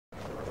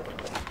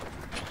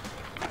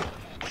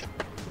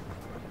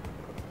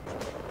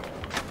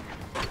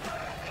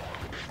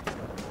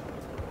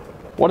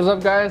What is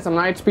up guys, I'm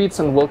Nightspeeds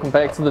and welcome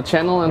back to the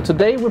channel, and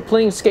today we're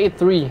playing Skate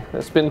 3.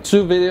 There's been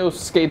 2 videos,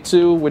 Skate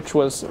 2, which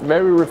was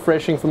very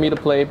refreshing for me to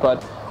play,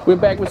 but we're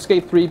back with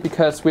Skate 3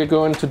 because we're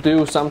going to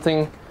do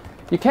something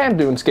you can't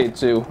do in Skate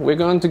 2. We're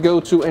going to go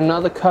to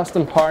another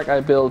custom park I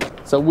built.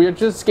 So we're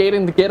just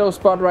skating the ghetto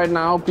spot right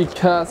now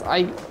because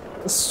I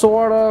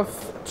sort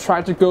of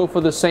tried to go for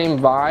the same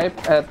vibe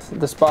at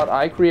the spot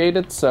I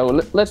created. So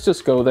let's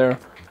just go there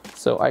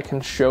so I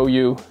can show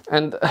you.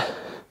 And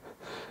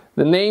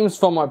the names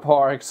for my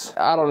parks,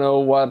 I don't know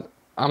what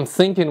I'm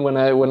thinking when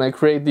I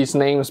create these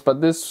names,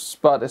 but this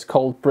spot is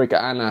called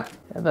Brickanna.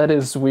 Yeah, that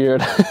is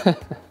weird.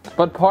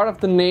 But part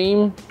of the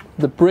name,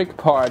 the brick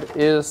part,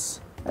 is,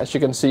 as you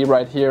can see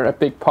right here, a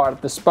big part of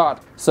the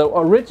spot. So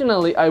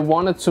originally I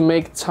wanted to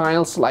make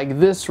tiles like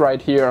this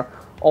right here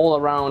all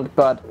around,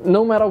 but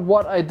no matter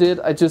what I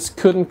did, I just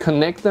couldn't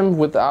connect them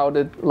without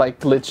it like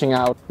glitching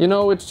out. You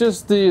know, it's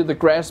just the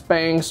grass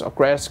banks or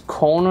grass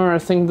corner, I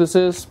think this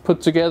is, put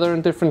together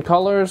in different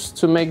colors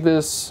to make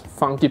this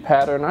funky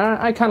pattern.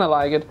 I kind of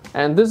like it,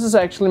 and this is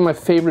actually my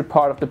favorite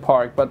part of the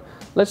park. But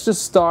let's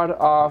just start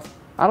off.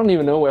 I don't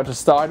even know where to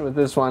start with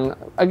this one.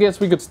 I guess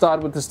we could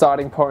start with the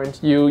starting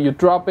point. You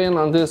drop in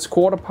on this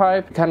quarter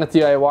pipe, kind of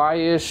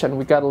DIY-ish, and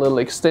we got a little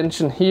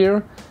extension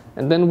here.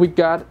 And then we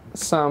got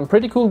some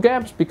pretty cool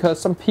gaps because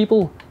some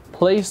people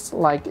placed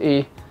like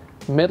a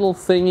metal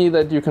thingy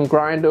that you can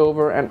grind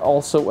over, and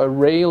also a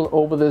rail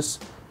over this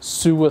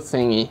sewer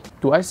thingy.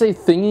 Do I say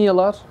thingy a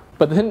lot?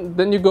 But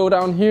then you go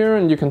down here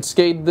and you can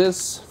skate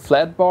this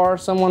flat bar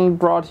someone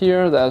brought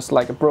here. There's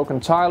like a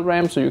broken tile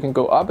ramp so you can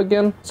go up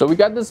again. So we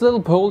got this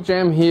little pole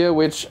jam here,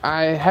 which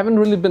I haven't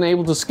really been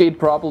able to skate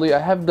properly. I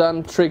have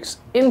done tricks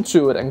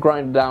into it and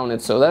grind down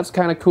it, so that's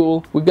kind of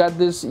cool. We got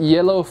this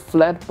yellow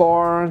flat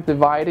bar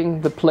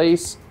dividing the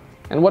place.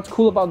 And what's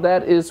cool about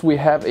that is we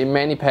have a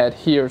mani pad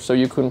here, so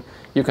you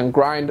can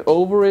grind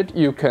over it,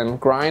 you can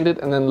grind it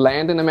and then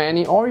land in a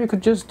mani, or you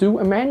could just do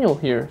a manual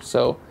here.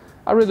 So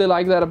I really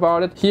like that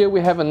about it. Here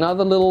we have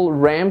another little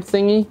ramp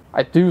thingy.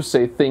 I do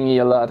say thingy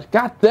a lot.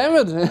 God damn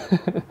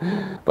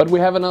it! But we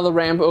have another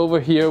ramp over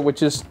here,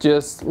 which is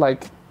just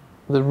like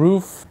the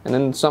roof. And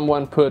then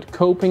someone put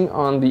coping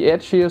on the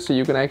edge here, so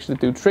you can actually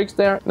do tricks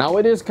there. Now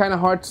it is kind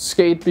of hard to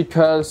skate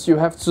because you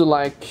have to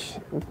like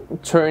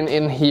turn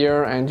in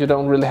here, and you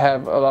don't really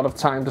have a lot of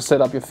time to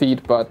set up your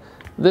feet. But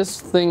this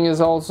thing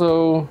is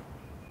also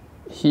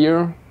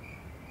here.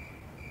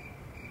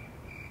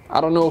 I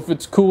don't know if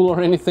it's cool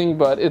or anything,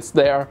 but it's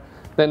there.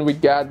 Then we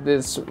got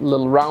this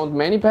little round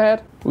mani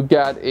pad. We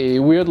got a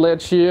weird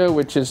ledge here,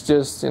 which is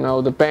just, you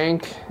know, the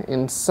bank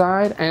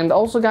inside. And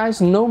also guys,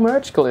 no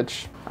merge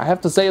glitch. I have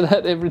to say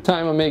that every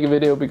time I make a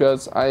video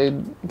because I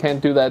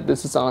can't do that.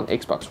 This is on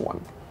Xbox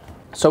One.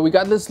 So we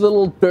got this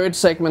little dirt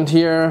segment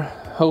here,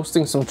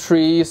 hosting some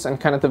trees and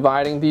kind of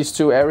dividing these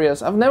 2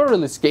 areas. I've never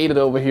really skated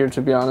over here,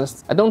 to be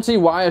honest. I don't see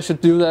why I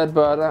should do that,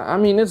 but I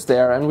mean, it's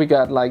there. And we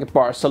got like a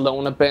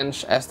Barcelona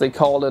bench, as they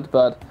call it,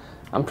 but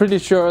I'm pretty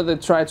sure they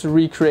tried to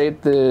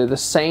recreate the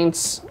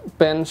Saints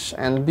bench,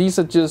 and these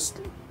are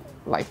just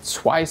like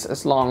twice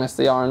as long as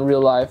they are in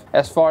real life,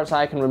 as far as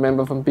I can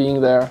remember from being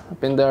there. I've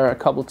been there a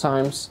couple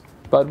times.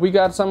 But we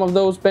got some of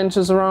those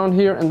benches around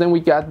here, and then we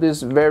got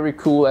this very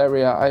cool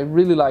area. I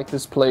really like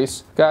this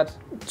place. Got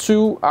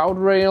 2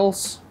 out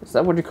rails, is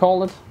that what you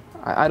call it?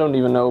 I don't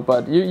even know,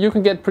 but you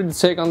can get pretty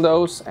sick on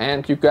those.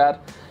 And you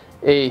got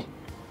a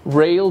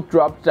rail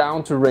drop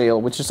down to rail,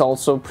 which is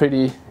also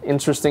pretty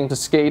interesting to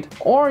skate.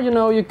 Or, you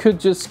know, you could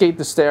just skate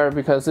the stair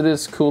because it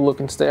is a cool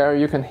looking stair.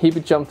 You can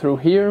hippie jump through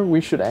here. We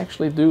should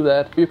actually do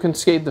that. You can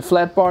skate the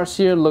flat bars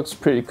here, looks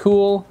pretty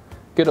cool.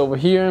 Get over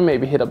here,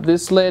 maybe hit up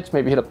this ledge,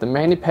 maybe hit up the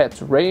mani pad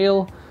to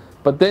rail.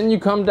 But then you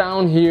come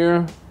down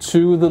here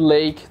to the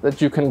lake that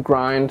you can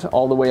grind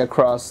all the way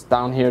across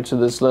down here to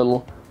this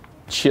little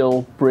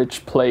chill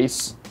bridge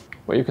place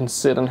where you can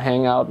sit and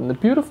hang out in the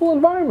beautiful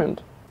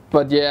environment.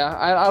 But yeah,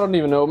 I don't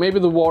even know. Maybe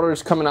the water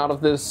is coming out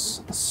of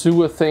this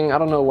sewer thing. I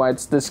don't know why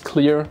it's this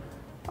clear.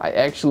 I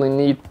actually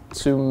need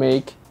to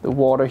make the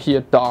water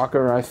here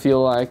darker, I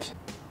feel like.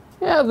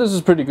 Yeah, this is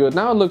pretty good.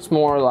 Now it looks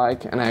more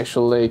like an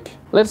actual lake.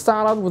 Let's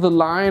start out with a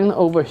line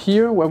over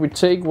here where we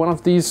take one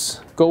of these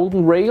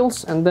golden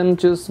rails and then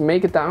just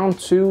make it down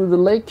to the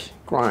lake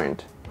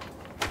grind.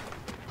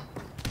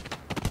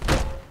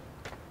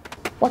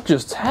 What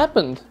just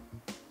happened?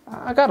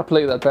 I gotta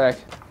play that back.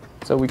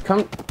 So we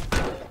come...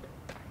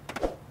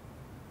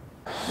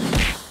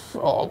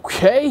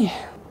 Okay.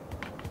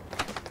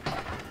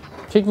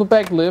 Kickflip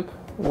back lip.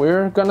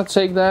 We're gonna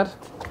take that.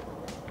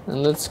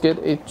 And let's get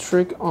a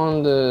trick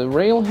on the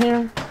rail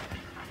here.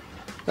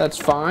 That's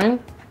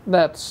fine.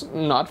 That's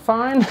not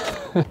fine.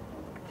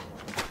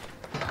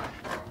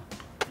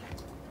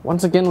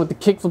 Once again with the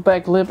kickflip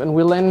back lip, and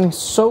we're landing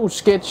so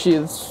sketchy,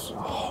 it's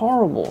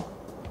horrible.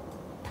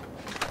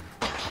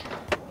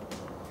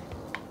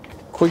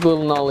 Quick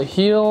little nollie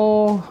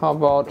heel. How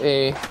about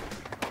a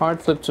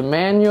hard flip to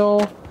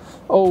manual?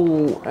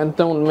 Oh, and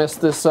don't mess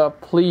this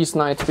up, please,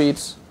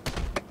 Nightspeeds.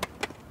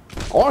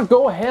 Or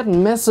go ahead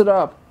and mess it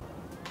up.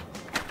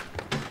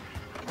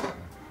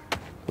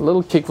 A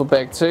little kickflip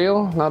back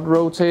tail, not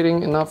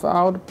rotating enough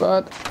out,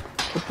 but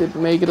it did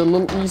make it a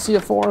little easier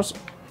for us.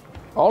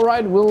 All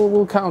right,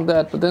 we'll count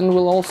that, but then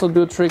we'll also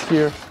do a trick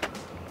here,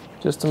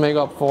 just to make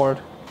up for it.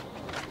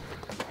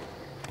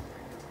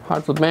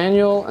 Hard flip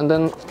manual, and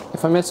then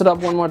if I mess it up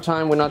one more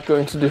time, we're not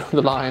going to do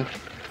the line.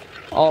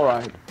 All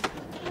right.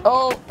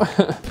 Oh,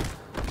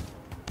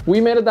 we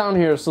made it down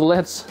here, so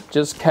let's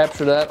just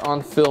capture that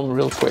on film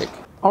real quick.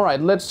 All right,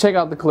 let's check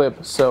out the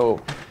clip.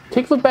 So,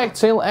 kickflip back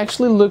tail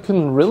actually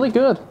looking really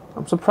good.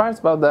 I'm surprised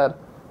about that.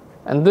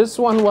 And this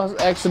one was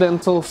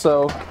accidental,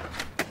 so...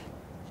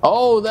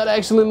 Oh, that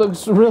actually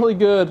looks really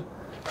good.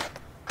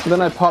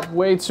 Then I popped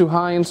way too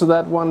high into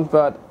that one,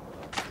 but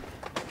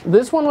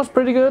this one was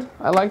pretty good.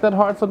 I like that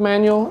hard flip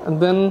manual,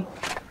 and then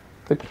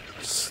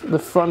the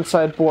front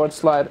side board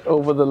slide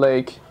over the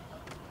leg.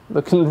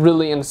 Looking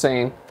really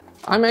insane.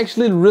 I'm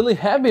actually really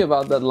happy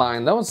about that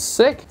line. That was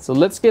sick. So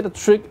let's get a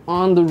trick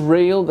on the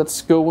rail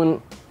that's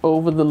going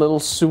over the little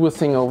sewer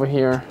thing over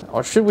here.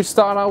 Or should we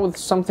start out with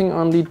something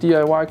on the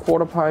DIY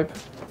quarter pipe?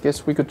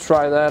 Guess we could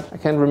try that. I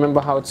can't remember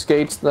how it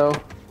skates though.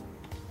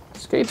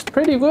 Skates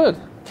pretty good.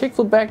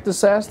 Kickflip back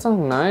disaster,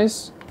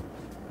 nice.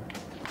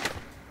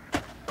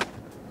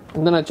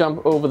 And then I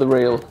jump over the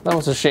rail. That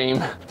was a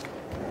shame.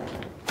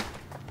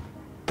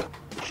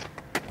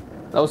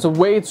 That was a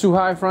way too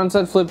high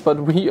frontside flip, but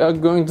we are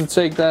going to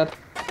take that.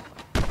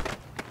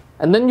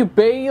 And then you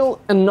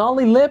bail a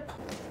nollie lip.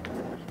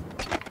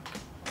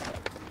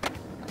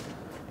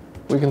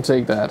 We can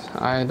take that.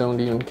 I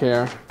don't even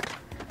care.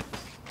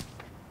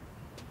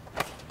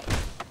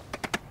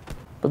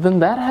 But then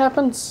that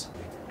happens.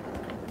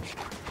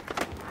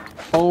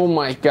 Oh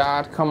my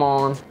god, come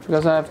on.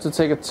 Because I have to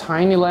take a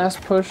tiny last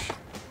push.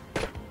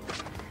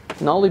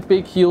 Nollie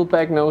big heel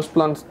back nose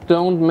blunt.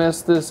 Don't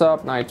mess this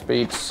up,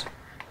 Nightspeeds.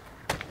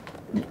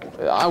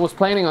 I was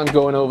planning on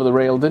going over the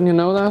rail, didn't you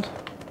know that?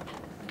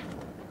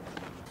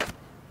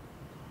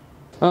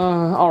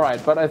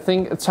 Alright, but I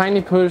think a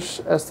tiny push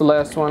as the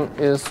last one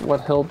is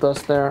what helped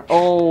us there.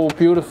 Oh,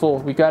 beautiful,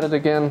 we got it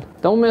again.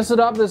 Don't mess it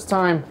up this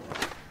time.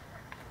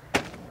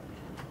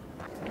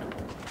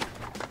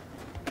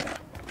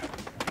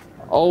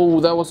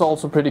 Oh, that was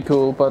also pretty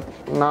cool, but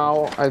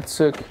now I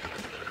took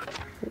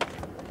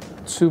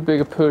too big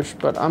a push,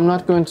 but I'm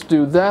not going to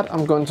do that.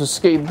 I'm going to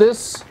skate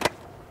this.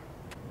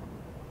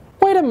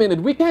 Wait a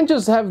minute, we can't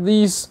just have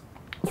these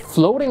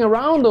floating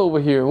around over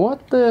here.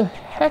 What the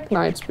heck,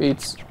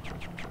 Nightspeeds?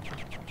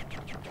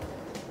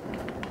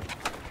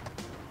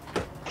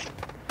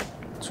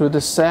 To a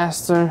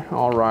disaster.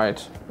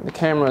 Alright, the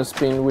camera is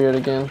being weird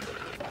again.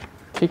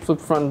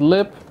 Kickflip front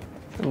lip.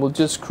 And we'll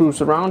just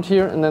cruise around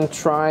here and then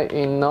try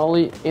a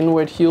nollie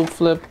inward heel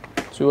flip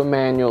to a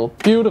manual.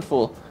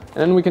 Beautiful. And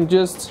then we can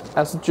just,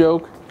 as a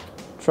joke,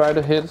 try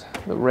to hit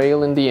the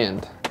rail in the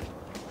end.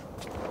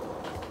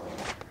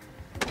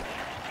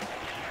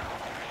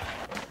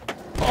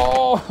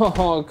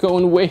 Oh,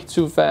 going way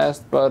too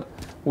fast, but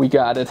we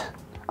got it.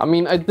 I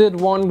mean, I did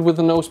one with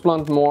the nose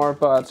blunt more,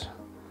 but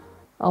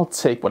I'll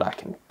take what I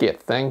can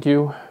get, thank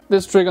you.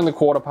 This trick on the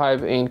quarter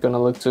pipe ain't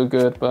gonna look too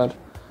good, but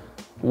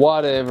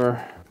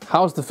whatever.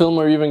 How's the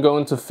filmer even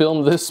going to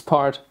film this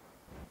part?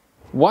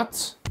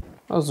 What?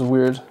 That was a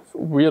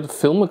weird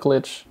filmer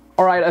glitch.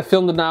 Alright, I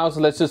filmed it now, so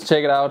let's just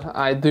check it out.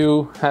 I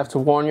do have to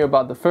warn you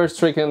about the first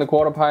trick in the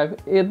quarter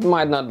pipe. It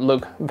might not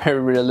look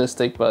very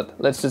realistic, but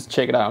let's just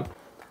check it out.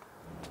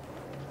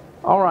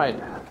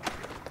 Alright.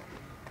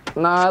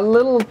 Nah, a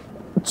little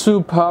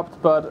too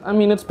popped, but I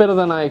mean, it's better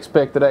than I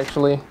expected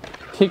actually.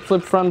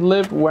 Kickflip front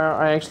lip, where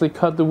I actually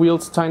cut the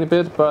wheels a tiny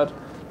bit, but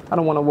I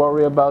don't want to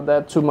worry about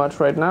that too much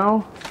right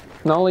now.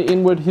 Nollie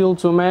inward heel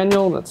to a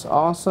manual, that's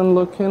awesome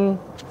looking.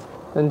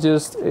 Then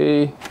just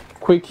a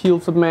quick heel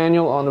flip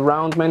manual on the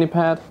round mani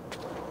pad.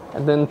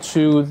 And then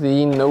to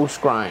the nose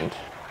grind.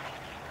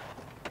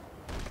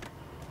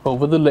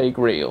 Over the leg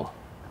rail.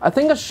 I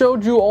think I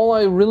showed you all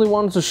I really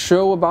wanted to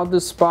show about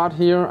this spot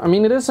here. I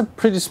mean, it is a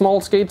pretty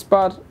small skate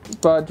spot,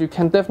 but you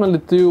can definitely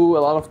do a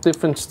lot of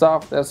different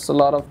stuff. There's a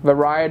lot of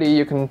variety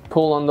you can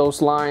pull on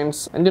those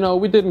lines. And you know,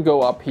 we didn't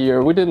go up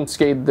here, we didn't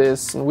skate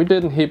this, and we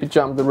didn't hippie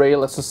jump the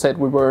rail as I said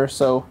we were,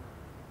 so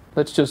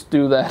let's just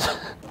do that.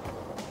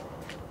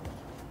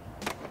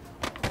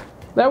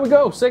 There we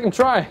go, second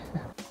try.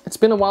 It's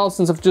been a while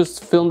since I've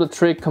just filmed a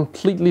trick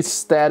completely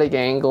static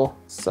angle,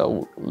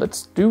 so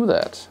let's do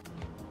that.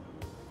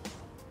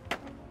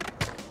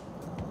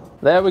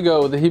 There we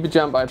go, the hippie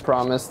jump I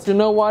promised. You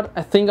know what?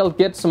 I think I'll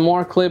get some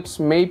more clips,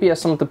 maybe as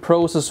some of the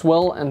pros as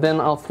well, and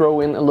then I'll throw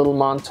in a little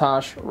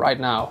montage right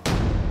now.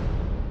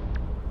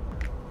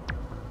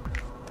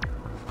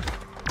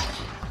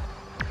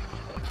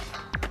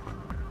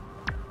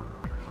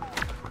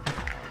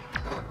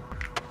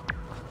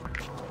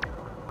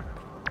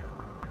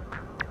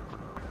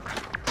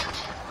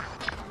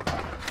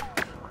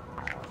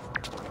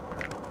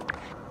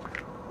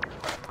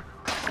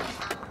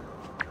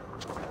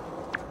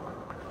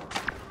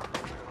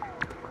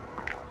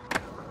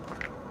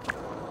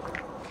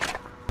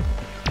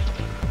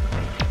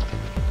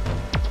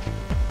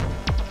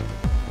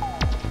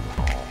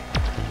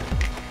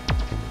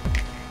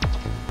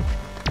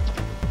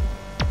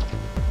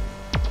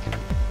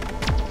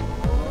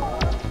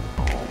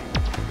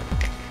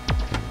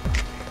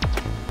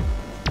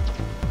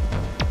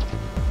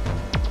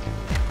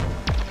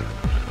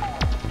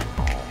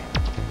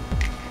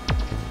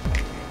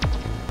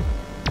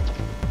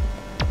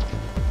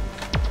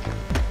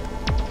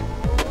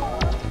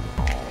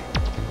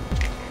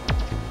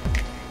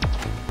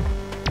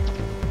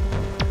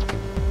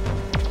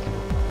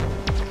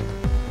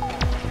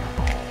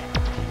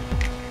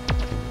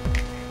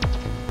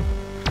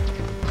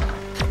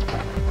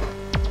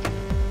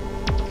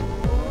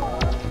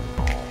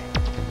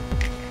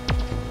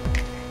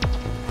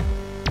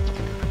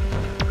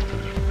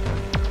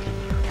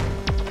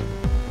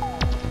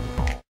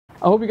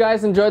 I hope you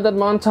guys enjoyed that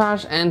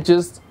montage and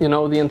just, you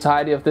know, the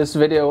entirety of this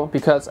video,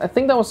 because I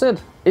think that was it.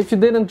 If you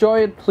did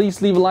enjoy it,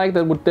 please leave a like.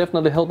 That would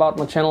definitely help out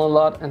my channel a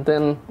lot. And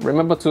then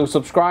remember to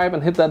subscribe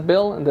and hit that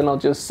bell, and then I'll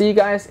just see you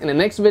guys in the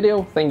next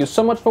video. Thank you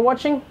so much for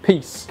watching.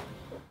 Peace.